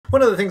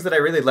One of the things that I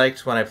really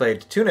liked when I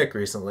played Tunic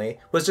recently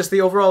was just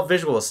the overall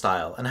visual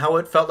style and how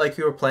it felt like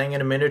you were playing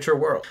in a miniature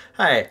world.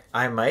 Hi,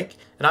 I'm Mike,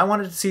 and I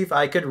wanted to see if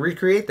I could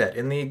recreate that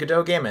in the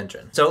Godot game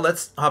engine. So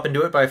let's hop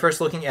into it by first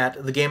looking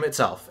at the game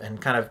itself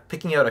and kind of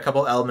picking out a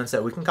couple elements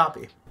that we can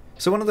copy.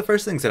 So one of the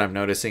first things that I'm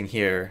noticing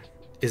here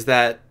is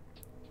that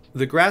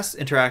the grass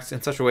interacts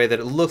in such a way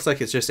that it looks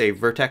like it's just a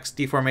vertex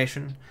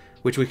deformation,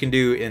 which we can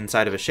do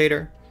inside of a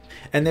shader.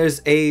 And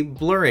there's a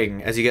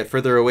blurring as you get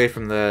further away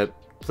from the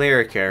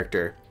player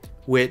character,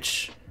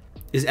 which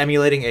is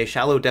emulating a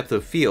shallow depth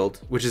of field,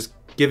 which is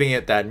giving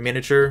it that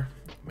miniature,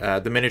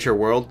 the miniature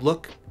world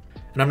look.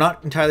 And I'm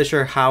not entirely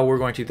sure how we're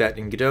going to do that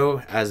in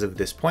Godot as of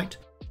this point,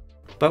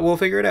 but we'll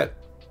figure it out.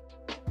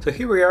 So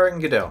here we are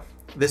in Godot.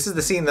 This is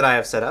the scene that I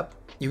have set up.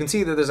 You can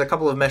see that there's a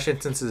couple of mesh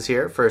instances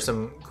here for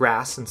some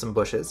grass and some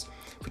bushes.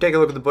 If we take a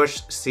look at the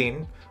bush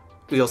scene,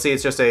 you'll see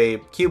it's just a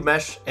cube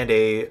mesh and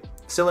a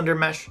cylinder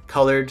mesh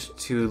colored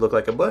to look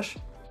like a bush.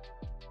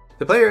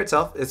 The player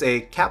itself is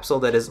a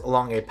capsule that is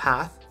along a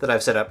path that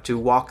I've set up to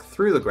walk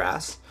through the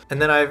grass. And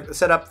then I've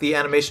set up the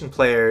animation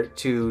player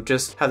to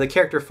just have the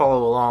character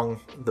follow along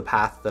the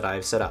path that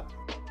I've set up.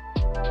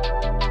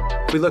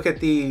 If we look at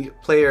the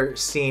player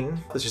scene,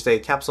 it's just a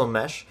capsule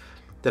mesh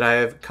that I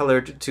have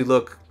colored to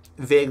look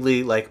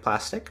vaguely like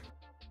plastic.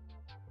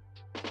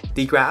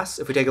 The grass,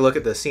 if we take a look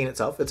at the scene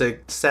itself, it's a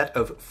set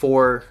of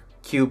 4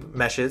 cube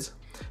meshes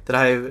that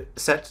I've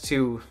set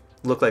to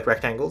look like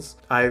rectangles.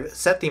 I've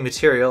set the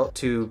material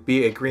to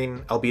be a green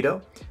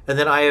albedo, and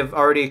then I have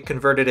already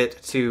converted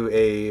it to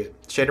a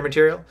shader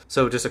material.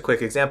 So just a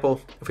quick example,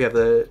 if we have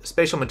the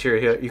spatial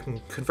material here, you can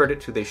convert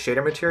it to the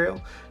shader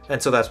material, and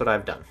so that's what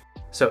I've done.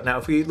 So now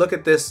if we look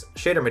at this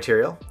shader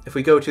material, if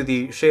we go to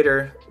the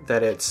shader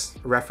that it's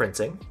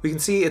referencing, we can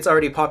see it's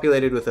already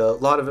populated with a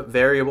lot of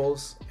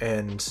variables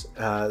and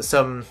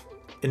some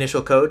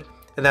initial code,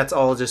 and that's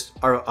all just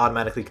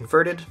automatically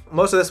converted.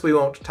 Most of this we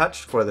won't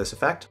touch for this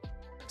effect.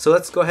 So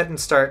let's go ahead and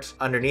start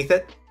underneath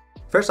it.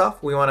 First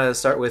off, we want to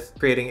start with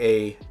creating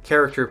a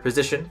character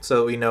position so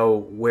that we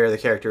know where the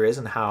character is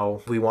and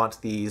how we want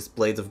these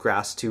blades of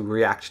grass to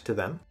react to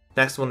them.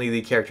 Next, we'll need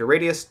the character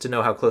radius to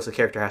know how close the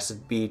character has to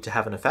be to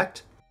have an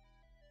effect.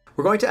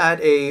 We're going to add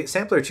a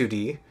sampler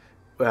 2D,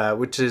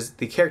 which is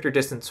the character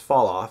distance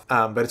fall off,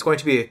 but it's going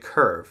to be a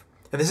curve.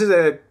 And this is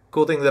a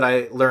cool thing that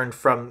I learned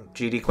from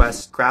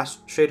GDQuest grass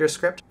shader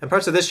script. And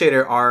parts of this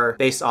shader are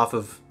based off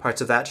of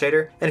parts of that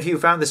shader. And if you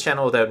found this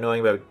channel without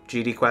knowing about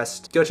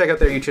GDQuest, go check out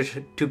their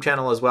YouTube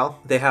channel as well.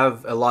 They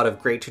have a lot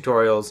of great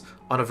tutorials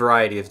on a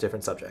variety of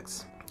different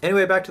subjects.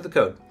 Anyway, back to the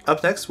code.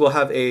 Up next, we'll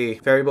have a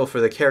variable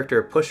for the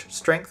character push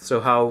strength, so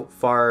how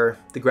far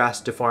the grass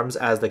deforms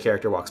as the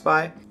character walks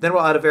by. Then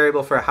we'll add a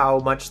variable for how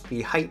much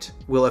the height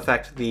will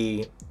affect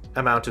the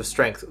amount of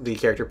strength the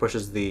character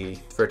pushes the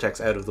vertex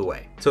out of the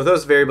way. So with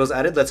those variables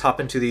added, let's hop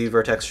into the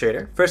vertex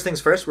shader. First things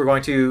first, we're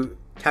going to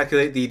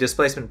calculate the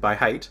displacement by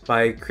height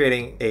by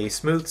creating a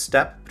smooth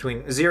step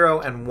between 0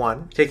 and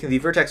 1, taking the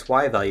vertex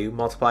y value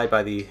multiplied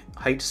by the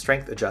height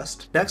strength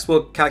adjust. Next,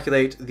 we'll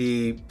calculate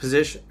the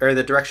position or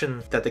the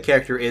direction that the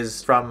character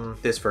is from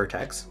this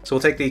vertex. So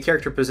we'll take the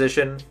character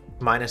position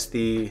minus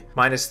the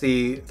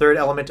third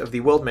element of the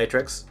world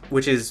matrix,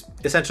 which is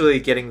essentially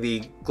getting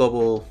the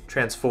global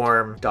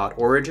transform dot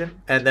origin,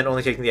 and then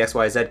only taking the x,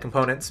 y, z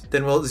components.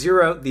 Then we'll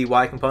zero out the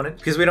y component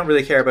because we don't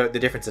really care about the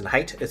difference in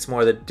height. It's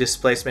more the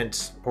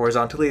displacement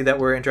horizontally that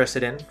we're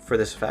interested in for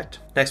this effect.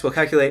 Next, we'll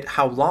calculate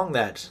how long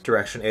that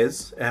direction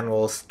is, and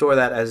we'll store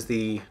that as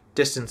the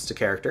distance to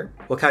character.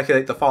 We'll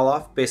calculate the fall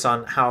off based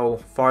on how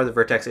far the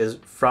vertex is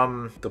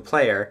from the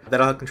player.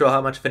 That'll control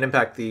how much of an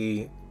impact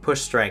the push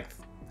strength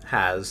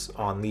has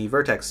on the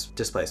vertex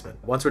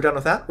displacement. Once we're done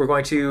with that, we're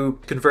going to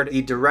convert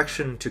a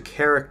direction to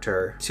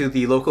character to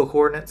the local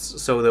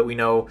coordinates so that we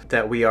know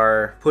that we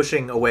are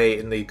pushing away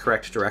in the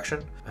correct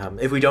direction.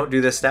 If we don't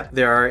do this step,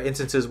 there are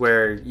instances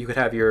where you could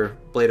have your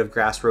blade of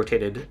grass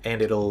rotated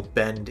and it'll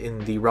bend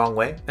in the wrong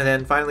way. And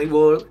then finally,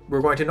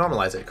 we're going to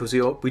normalize it because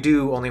we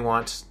do only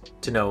want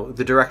to know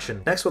the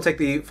direction. Next, we'll take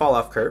the fall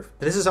off curve.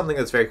 And this is something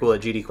that's very cool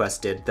that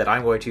GDQuest did that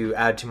I'm going to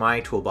add to my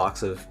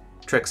toolbox of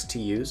tricks to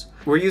use.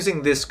 We're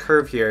using this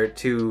curve here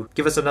to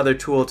give us another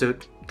tool to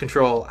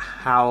control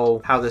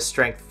how this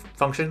strength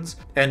functions,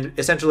 and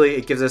essentially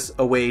it gives us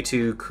a way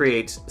to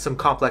create some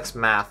complex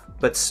math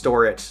but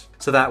store it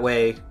so that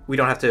way we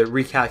don't have to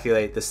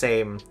recalculate the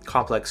same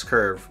complex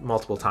curve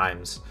multiple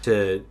times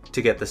to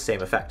get the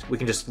same effect. We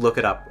can just look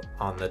it up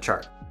on the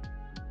chart.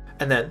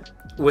 And then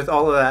with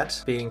all of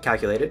that being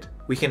calculated,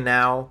 we can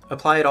now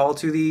apply it all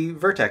to the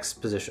vertex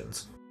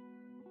positions.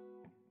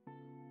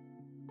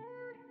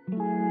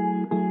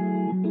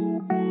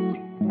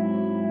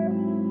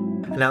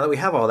 Now that we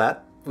have all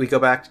that, we go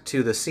back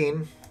to the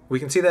scene. We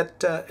can see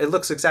that it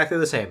looks exactly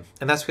the same,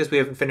 and that's because we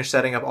haven't finished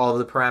setting up all of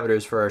the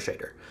parameters for our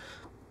shader.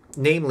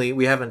 Namely,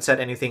 we haven't set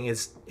anything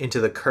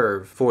into the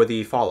curve for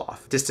the fall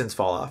off, distance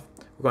fall off.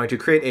 We're going to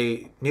create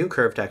a new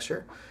curve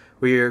texture.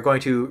 We're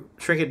going to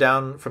shrink it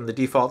down from the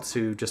default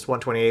to just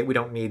 128. We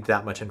don't need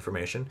that much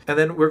information. And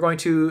then we're going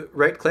to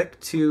right click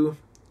to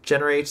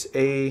generate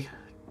a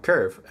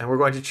curve, and we're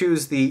going to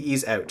choose the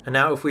ease out. And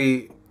now if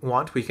we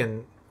want, we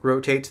can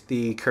rotate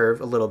the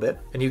curve a little bit,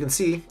 and you can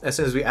see as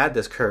soon as we add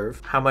this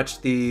curve how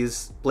much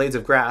these blades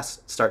of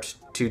grass start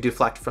to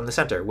deflect from the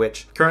center,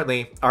 which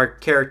currently our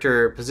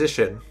character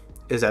position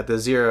is at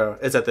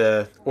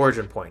the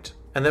origin point.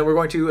 And then we're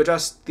going to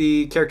adjust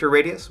the character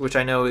radius, which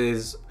I know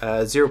is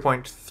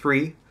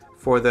 0.3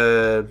 for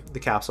the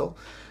capsule.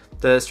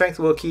 The strength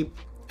we'll keep,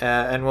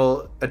 and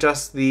we'll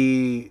adjust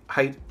the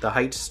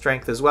height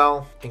strength as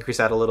well, increase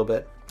that a little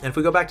bit. And if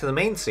we go back to the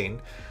main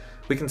scene,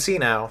 we can see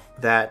now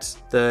that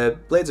the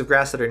blades of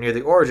grass that are near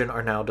the origin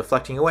are now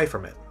deflecting away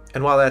from it.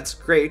 And while that's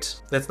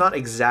great, that's not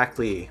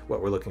exactly what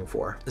we're looking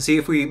for. See,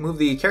 if we move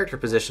the character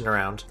position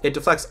around, it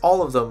deflects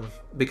all of them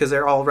because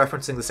they're all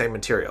referencing the same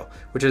material,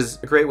 which is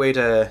a great way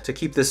to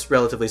keep this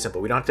relatively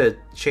simple. We don't have to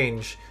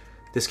change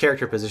this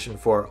character position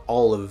for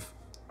all of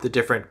the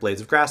different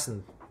blades of grass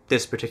in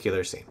this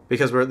particular scene,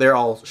 because they're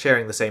all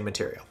sharing the same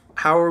material.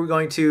 How are we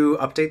going to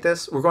update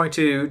this? We're going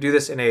to do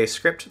this in a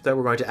script that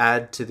we're going to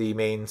add to the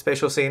main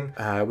spatial scene.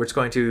 We're just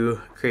going to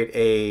create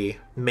a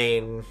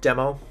main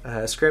demo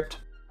script.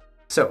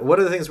 So what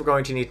are the things we're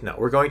going to need to know?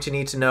 We're going to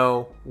need to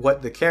know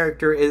what the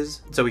character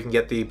is, so we can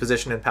get the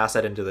position and pass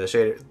that into the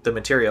shader, the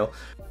material.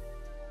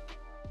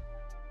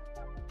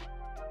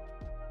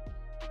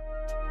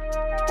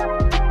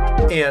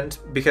 And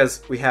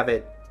because we have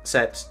it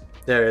set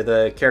there,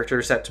 the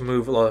character set to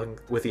move along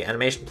with the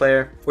animation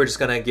player, we're just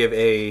going to give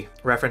a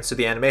reference to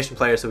the animation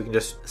player so we can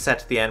just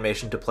set the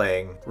animation to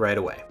playing right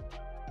away.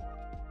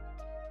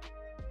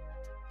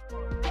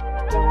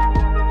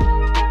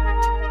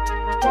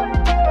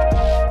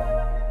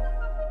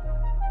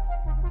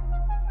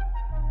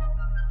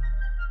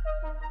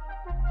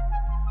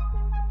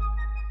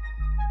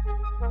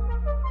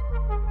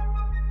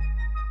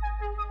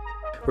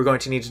 We're going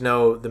to need to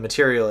know the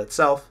material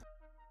itself.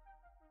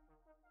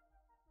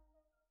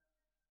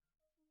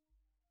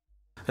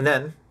 And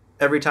then,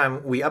 every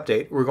time we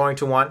update, we're going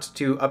to want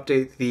to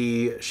update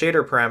the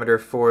shader parameter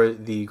for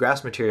the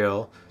grass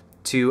material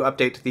to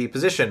update the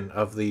position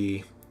of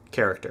the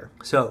character.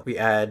 So we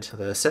add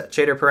the set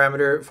shader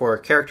parameter for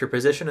character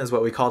position, is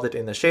what we called it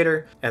in the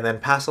shader, and then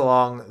pass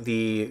along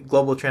the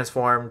global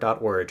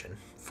transform.origin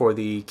for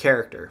the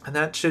character. And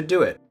that should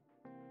do it.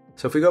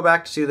 So if we go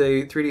back to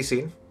the 3D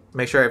scene,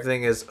 make sure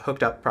everything is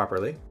hooked up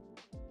properly.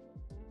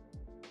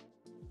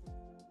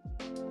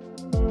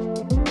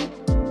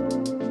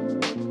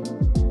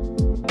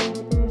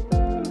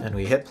 And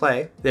we hit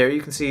play. There you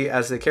can see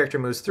as the character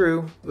moves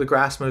through, the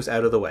grass moves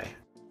out of the way.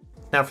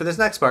 Now for this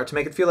next part, to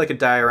make it feel like a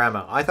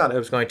diorama, I thought I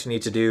was going to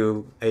need to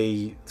do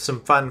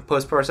some fun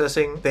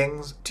post-processing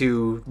things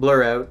to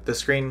blur out the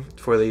screen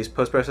for these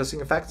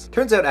post-processing effects.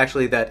 Turns out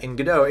actually that in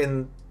Godot,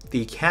 in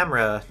the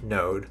camera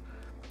node,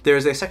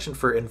 there's a section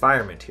for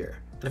environment here.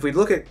 And if we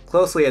look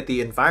closely at the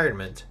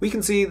environment, we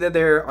can see that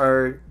there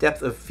are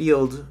depth of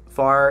field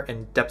far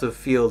and depth of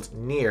field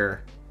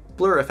near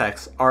blur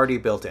effects already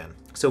built in.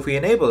 So if we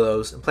enable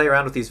those and play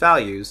around with these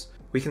values,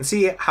 we can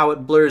see how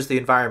it blurs the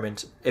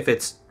environment if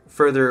it's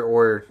further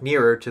or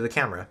nearer to the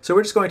camera. So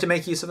we're just going to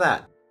make use of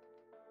that.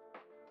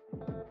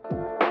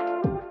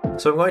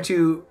 So I'm going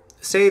to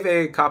save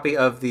a copy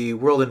of the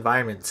world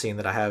environment scene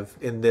that I have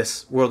in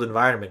this world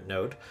environment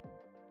node,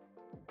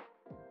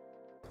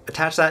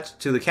 attach that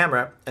to the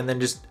camera, and then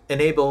just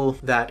enable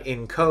that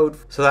in code,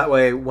 so that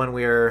way when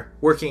we're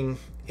working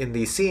in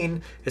the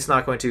scene, it's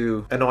not going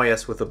to annoy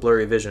us with a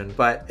blurry vision,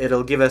 but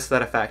it'll give us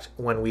that effect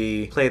when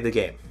we play the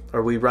game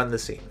or we run the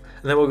scene.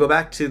 And then we'll go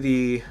back to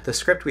the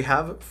script we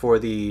have for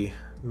the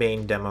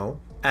main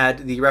demo,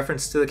 add the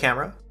reference to the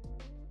camera,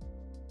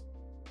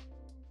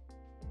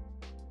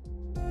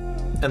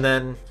 and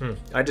then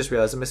I just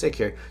realized a mistake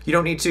here. You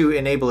don't need to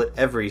enable it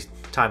every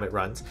time it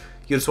runs.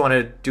 You just want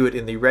to do it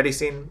in the ready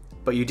scene,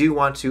 but you do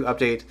want to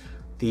update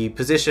the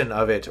position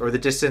of it, or the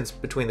distance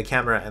between the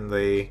camera and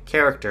the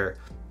character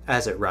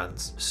as it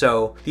runs.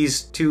 So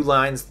these two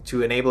lines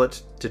to enable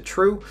it to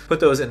true, put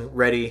those in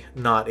ready,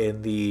 not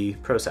in the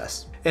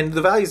process. And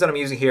the values that I'm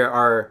using here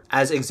are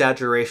as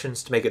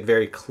exaggerations to make it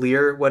very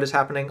clear what is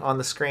happening on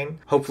the screen.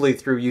 Hopefully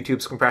through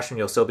YouTube's compression,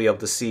 you'll still be able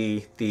to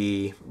see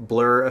the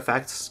blur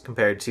effects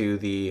compared to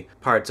the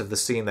parts of the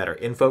scene that are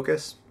in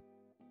focus.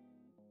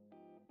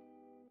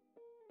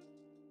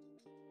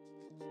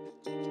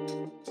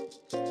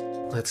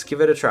 Let's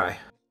give it a try.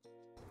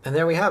 And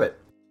there we have it.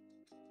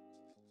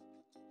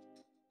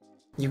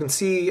 You can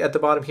see at the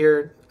bottom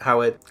here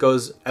how it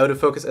goes out of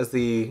focus as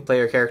the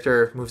player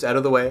character moves out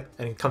of the way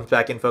and comes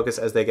back in focus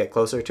as they get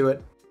closer to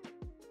it.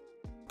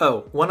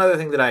 Oh, one other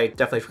thing that I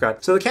definitely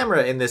forgot. So the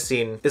camera in this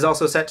scene is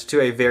also set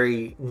to a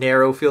very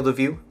narrow field of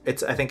view. I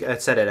think I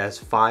set it as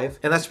 5.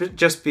 And that's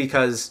just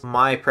because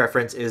my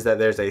preference is that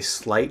there's a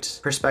slight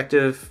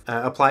perspective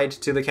applied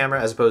to the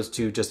camera as opposed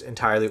to just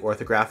entirely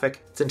orthographic.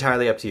 It's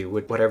entirely up to you,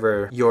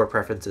 whatever your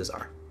preferences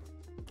are.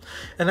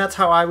 And that's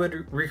how I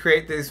would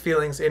recreate these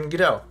feelings in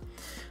Godot.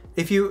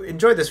 If you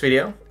enjoyed this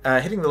video,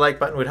 hitting the like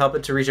button would help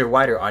it to reach a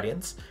wider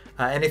audience.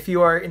 And if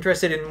you are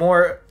interested in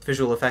more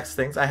visual effects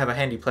things, I have a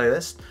handy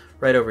playlist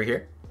right over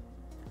here.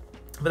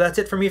 But that's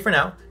it for me for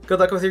now. Good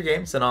luck with your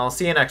games, and I'll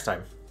see you next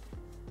time.